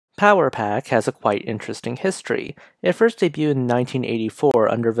Power Pack has a quite interesting history. It first debuted in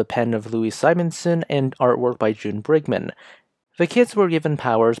 1984 under the pen of Louis Simonson and artwork by June Brigman. The kids were given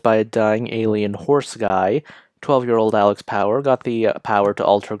powers by a dying alien horse guy. 12-year-old Alex Power got the power to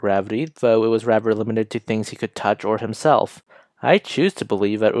alter gravity, though it was rather limited to things he could touch or himself. I choose to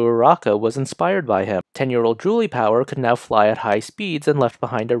believe that Uraraka was inspired by him. 10-year-old Julie Power could now fly at high speeds and left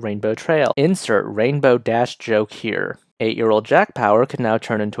behind a rainbow trail. Insert rainbow dash joke here. 8-year-old Jack Power could now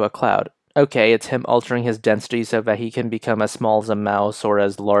turn into a cloud. Okay, it's him altering his density so that he can become as small as a mouse or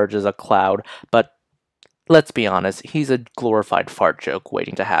as large as a cloud, but let's be honest, he's a glorified fart joke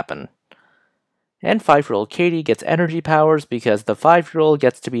waiting to happen. And 5-year-old Katie gets energy powers because the 5-year-old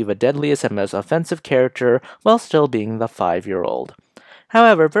gets to be the deadliest and most offensive character while still being the 5-year-old.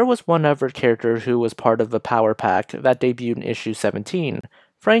 However, there was one other character who was part of the Power Pack that debuted in issue 17,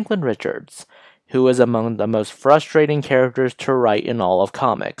 Franklin Richards, who is among the most frustrating characters to write in all of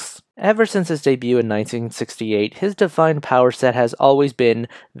comics. Ever since his debut in 1968, his defined power set has always been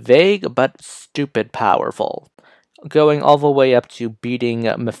vague but stupid powerful, going all the way up to beating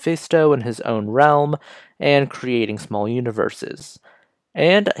Mephisto in his own realm and creating small universes.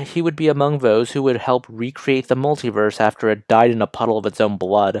 And he would be among those who would help recreate the multiverse after it died in a puddle of its own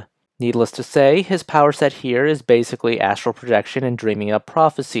blood. Needless to say, his power set here is basically astral projection and dreaming up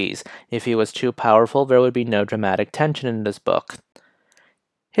prophecies. If he was too powerful, there would be no dramatic tension in this book.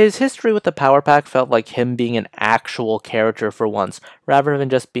 His history with the Power Pack felt like him being an actual character for once, rather than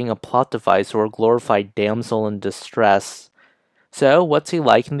just being a plot device or a glorified damsel in distress. So, what's he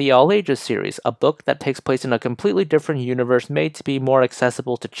like in the All Ages series, a book that takes place in a completely different universe made to be more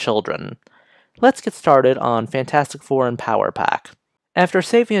accessible to children? Let's get started on Fantastic Four and Power Pack. After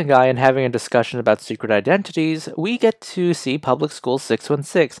saving a guy and having a discussion about secret identities, we get to see Public School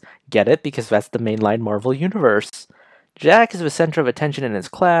 616. Get it? Because that's the mainline Marvel universe. Jack is the center of attention in his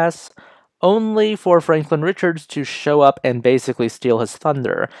class, only for Franklin Richards to show up and basically steal his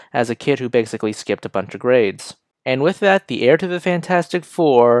thunder, as a kid who basically skipped a bunch of grades. And with that, the heir to the Fantastic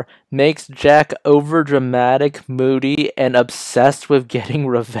Four makes Jack overdramatic, moody, and obsessed with getting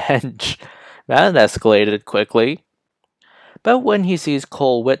revenge. That escalated quickly. But when he sees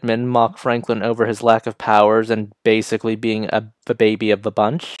Cole Whitman mock Franklin over his lack of powers and basically being the baby of the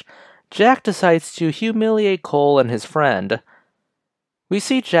bunch, Jack decides to humiliate Cole and his friend. We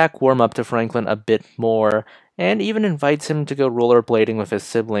see Jack warm up to Franklin a bit more, and even invites him to go rollerblading with his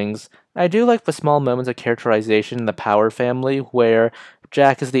siblings. I do like the small moments of characterization in the Power family, where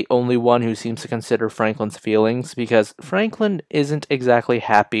Jack is the only one who seems to consider Franklin's feelings, because Franklin isn't exactly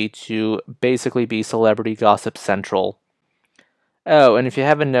happy to basically be celebrity gossip central. Oh, and if you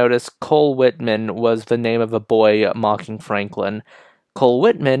haven't noticed, Cole Whitman was the name of a boy mocking Franklin. Cole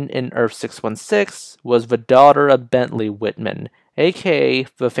Whitman in Earth 616 was the daughter of Bentley Whitman, aka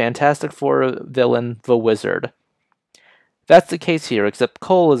the Fantastic Four villain, the Wizard. That's the case here, except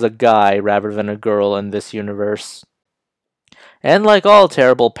Cole is a guy rather than a girl in this universe. And like all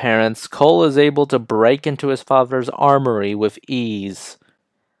terrible parents, Cole is able to break into his father's armory with ease.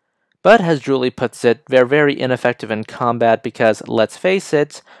 But as Julie puts it, they're very ineffective in combat because, let's face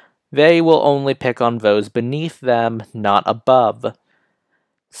it, they will only pick on those beneath them, not above.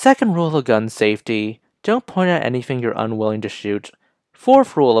 Second rule of gun safety, don't point at anything you're unwilling to shoot.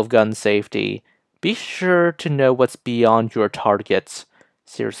 Fourth rule of gun safety, be sure to know what's beyond your targets.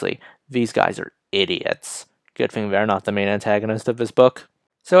 Seriously, these guys are idiots. Good thing they're not the main antagonist of this book.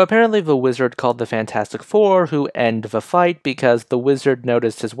 So apparently the Wizard called the Fantastic Four who end the fight because the Wizard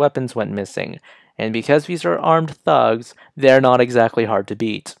noticed his weapons went missing, and because these are armed thugs, they're not exactly hard to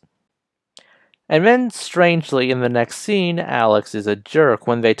beat. And then, strangely, in the next scene, Alex is a jerk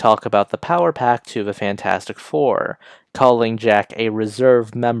when they talk about the Power Pack to the Fantastic Four, calling Jack a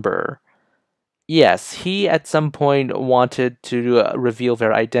reserve member. Yes, he at some point wanted to reveal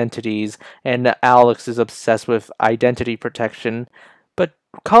their identities, and Alex is obsessed with identity protection, but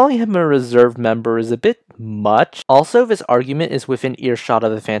calling him a reserve member is a bit much. Also, this argument is within earshot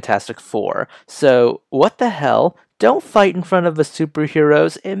of the Fantastic Four, so what the hell? Don't fight in front of the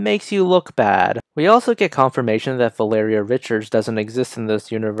superheroes, it makes you look bad. We also get confirmation that Valeria Richards doesn't exist in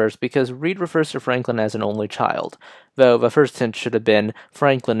this universe because Reed refers to Franklin as an only child, though the first hint should have been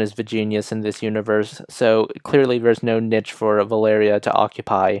Franklin is the genius in this universe, so clearly there's no niche for Valeria to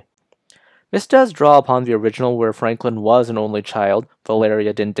occupy. This does draw upon the original where Franklin was an only child,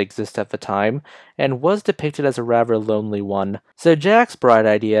 Valeria didn't exist at the time, and was depicted as a rather lonely one. So Jack's bright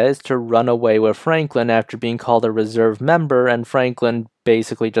idea is to run away with Franklin after being called a reserve member, and Franklin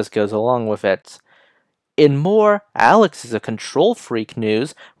basically just goes along with it. In more Alex is a control freak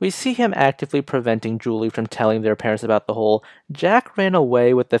news, we see him actively preventing Julie from telling their parents about the whole Jack ran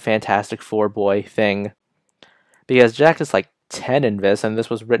away with the Fantastic Four boy thing. Because Jack is like 10 in this, and this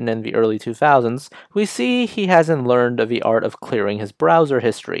was written in the early 2000s, we see he hasn't learned the art of clearing his browser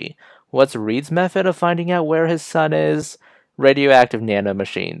history. What's Reed's method of finding out where his son is? Radioactive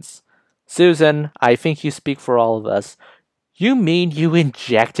nanomachines. Susan, I think you speak for all of us. You mean you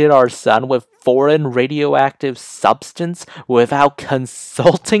injected our son with foreign radioactive substance without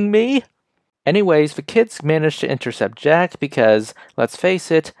consulting me? Anyways, the kids manage to intercept Jack because, let's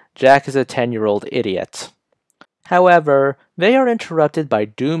face it, Jack is a 10-year-old idiot. However, they are interrupted by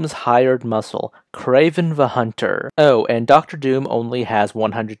Doom's hired muscle, Kraven the Hunter. Oh, and Dr. Doom only has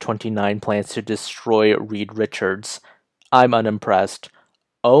 129 plans to destroy Reed Richards. I'm unimpressed.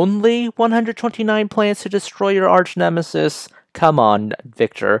 Only 129 plans to destroy your arch-nemesis? Come on,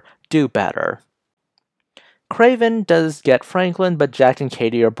 Victor, do better. Kraven does get Franklin, but Jack and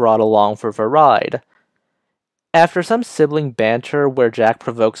Katie are brought along for the ride. After some sibling banter where Jack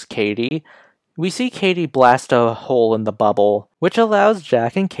provokes Katie, we see Katie blast a hole in the bubble, which allows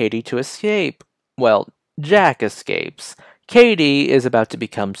Jack and Katie to escape. Well, Jack escapes. Katie is about to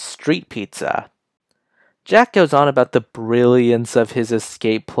become street pizza. Jack goes on about the brilliance of his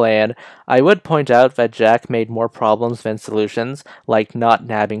escape plan. I would point out that Jack made more problems than solutions, like not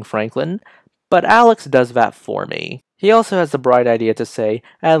nabbing Franklin, but Alex does that for me. He also has the bright idea to say,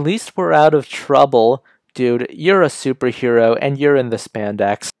 at least we're out of trouble. Dude, you're a superhero and you're in the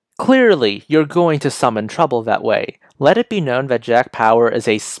spandex. Clearly, you're going to summon trouble that way. Let it be known that Jack Power is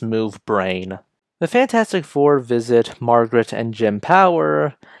a smooth brain. The Fantastic Four visit Margaret and Jim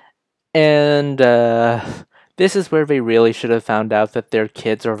Power, and this is where they really should have found out that their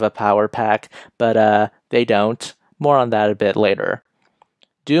kids are the Power Pack, but they don't. More on that a bit later.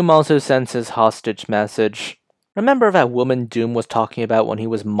 Doom also sends his hostage message. Remember that woman Doom was talking about when he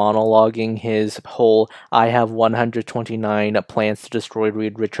was monologuing his whole I have 129 plans to destroy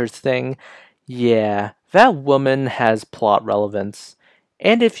Reed Richards thing? Yeah, that woman has plot relevance.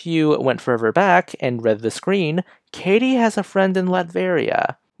 And if you went further back and read the screen, Katie has a friend in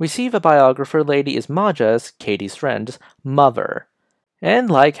Latveria. We see the biographer lady is Maja's, Katie's friend's, mother. And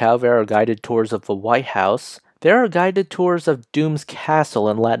like how there are guided tours of the White House, there are guided tours of Doom's castle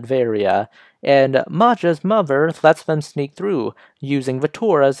in Latveria, and Maja's mother lets them sneak through, using the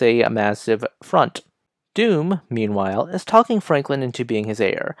tour as a massive front. Doom, meanwhile, is talking Franklin into being his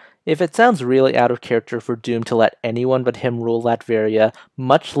heir. If it sounds really out of character for Doom to let anyone but him rule Latveria,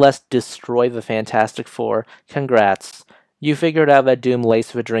 much less destroy the Fantastic Four, congrats. You figured out that Doom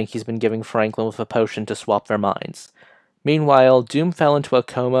laced the drink he's been giving Franklin with a potion to swap their minds. Meanwhile, Doom fell into a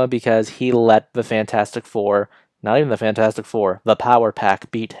coma because he let the Fantastic Four, not even the Fantastic Four, the Power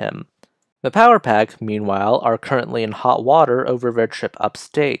Pack beat him. The Power Pack, meanwhile, are currently in hot water over their trip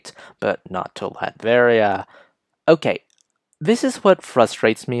upstate, but not to Latveria. Okay, this is what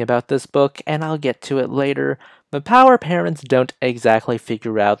frustrates me about this book, and I'll get to it later. The Power parents don't exactly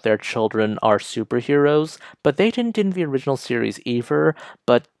figure out their children are superheroes, but they didn't in the original series either,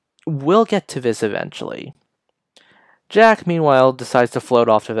 but we'll get to this eventually. Jack, meanwhile, decides to float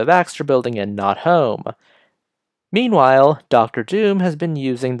off to the Baxter Building and not home. Meanwhile, Dr. Doom has been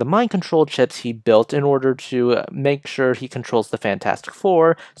using the mind control chips he built in order to make sure he controls the Fantastic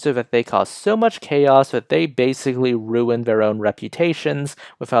Four so that they cause so much chaos that they basically ruin their own reputations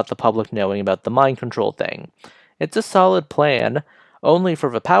without the public knowing about the mind control thing. It's a solid plan, only for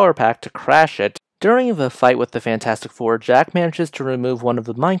the Power Pack to crash it. During the fight with the Fantastic Four, Jack manages to remove one of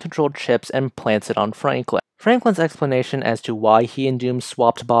the mind control chips and plants it on Franklin. Franklin's explanation as to why he and Doom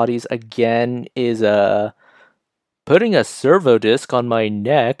swapped bodies again is putting a servo disc on my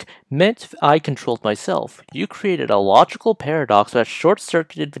neck meant I controlled myself. You created a logical paradox that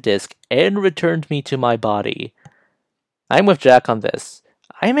short-circuited the disc and returned me to my body. I'm with Jack on this.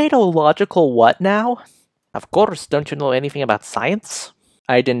 I made a logical what now? Of course, don't you know anything about science?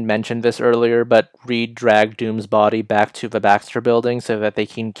 I didn't mention this earlier, but Reed dragged Doom's body back to the Baxter Building so that they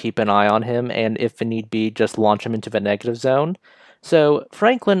can keep an eye on him and, if need be, just launch him into the negative zone. So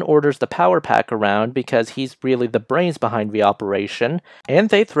Franklin orders the Power Pack around because he's really the brains behind the operation, and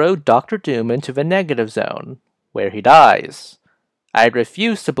they throw Dr. Doom into the negative zone, where he dies. I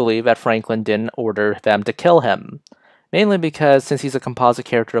refuse to believe that Franklin didn't order them to kill him. Mainly because, since he's a composite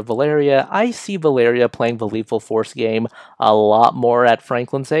character of Valeria, I see Valeria playing the Lethal Force game a lot more at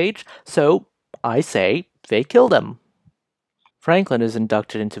Franklin's age, so I say they killed him. Franklin is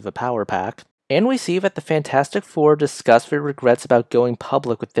inducted into the Power Pack. And we see that the Fantastic Four discuss their regrets about going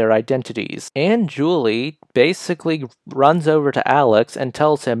public with their identities. And Julie basically runs over to Alex and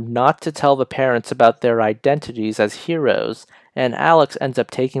tells him not to tell the parents about their identities as heroes, and Alex ends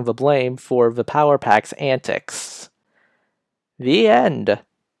up taking the blame for the Power Pack's antics. The end.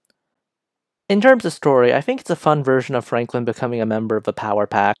 In terms of story, I think it's a fun version of Franklin becoming a member of the Power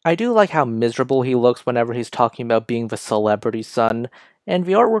Pack. I do like how miserable he looks whenever he's talking about being the celebrity son, and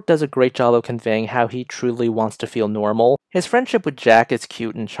the artwork does a great job of conveying how he truly wants to feel normal. His friendship with Jack is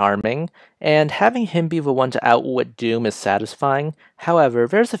cute and charming, and having him be the one to outwit Doom is satisfying. However,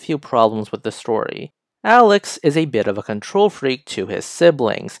 there's a few problems with the story. Alex is a bit of a control freak to his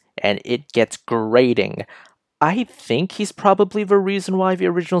siblings, and it gets grating. I think he's probably the reason why the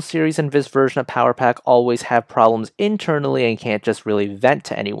original series and this version of Power Pack always have problems internally and can't just really vent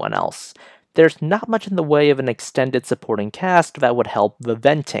to anyone else. There's not much in the way of an extended supporting cast that would help the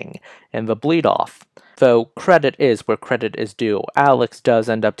venting and the bleed-off. Though credit is where credit is due, Alex does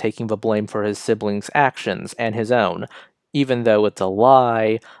end up taking the blame for his siblings' actions and his own, even though it's a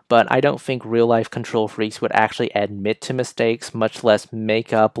lie, but I don't think real-life control freaks would actually admit to mistakes, much less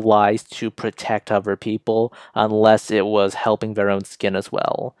make up lies to protect other people, unless it was helping their own skin as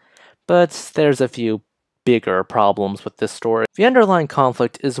well. But there's a few bigger problems with this story. The underlying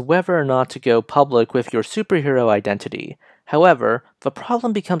conflict is whether or not to go public with your superhero identity. However, the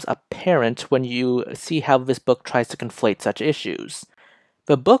problem becomes apparent when you see how this book tries to conflate such issues.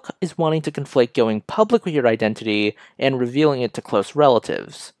 The book is wanting to conflate going public with your identity and revealing it to close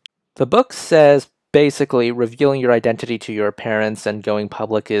relatives. The book says basically revealing your identity to your parents and going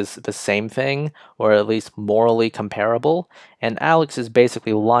public is the same thing, or at least morally comparable, and Alex is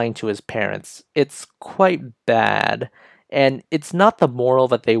basically lying to his parents. It's quite bad, and it's not the moral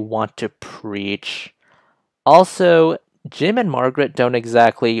that they want to preach. Also, Jim and Margaret don't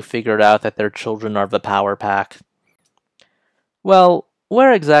exactly figure out that their children are the Power Pack. Well,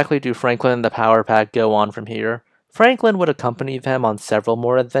 where exactly do Franklin and the Power Pack go on from here? Franklin would accompany them on several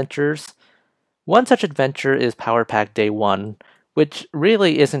more adventures. One such adventure is Power Pack Day 1, which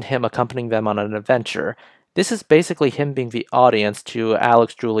really isn't him accompanying them on an adventure. This is basically him being the audience to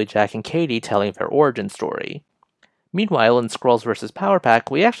Alex, Julie, Jack, and Katie telling their origin story. Meanwhile, in Skrulls vs. Power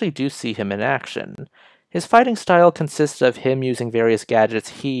Pack, we actually do see him in action. His fighting style consists of him using various gadgets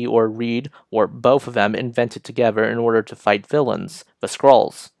he or Reed, or both of them, invented together in order to fight villains, the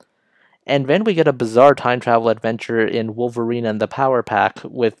Skrulls. And then we get a bizarre time travel adventure in Wolverine and the Power Pack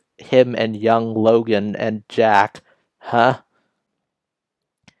with him and young Logan and Jack. Huh?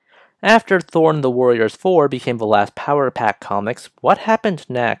 After Thorn the Warriors 4 became the last Power Pack comics, what happened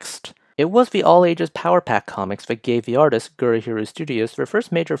next? It was the all-ages Power Pack comics that gave the artist Gurihiru Studios their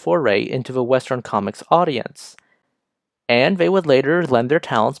first major foray into the Western comics audience. And they would later lend their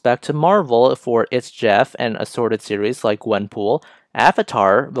talents back to Marvel for It's Jeff and assorted series like Gwenpool,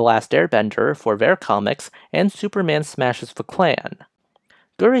 Avatar, The Last Airbender for their comics, and Superman Smashes the Klan.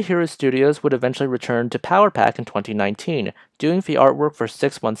 Gurihiru Studios would eventually return to Power Pack in 2019, doing the artwork for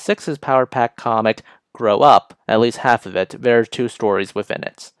 616's Power Pack comic Grow Up, at least half of it. There are 2 stories within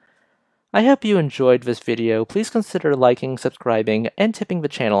it. I hope you enjoyed this video. Please consider liking, subscribing, and tipping the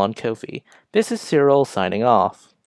channel on Ko-fi. This is Cyril signing off.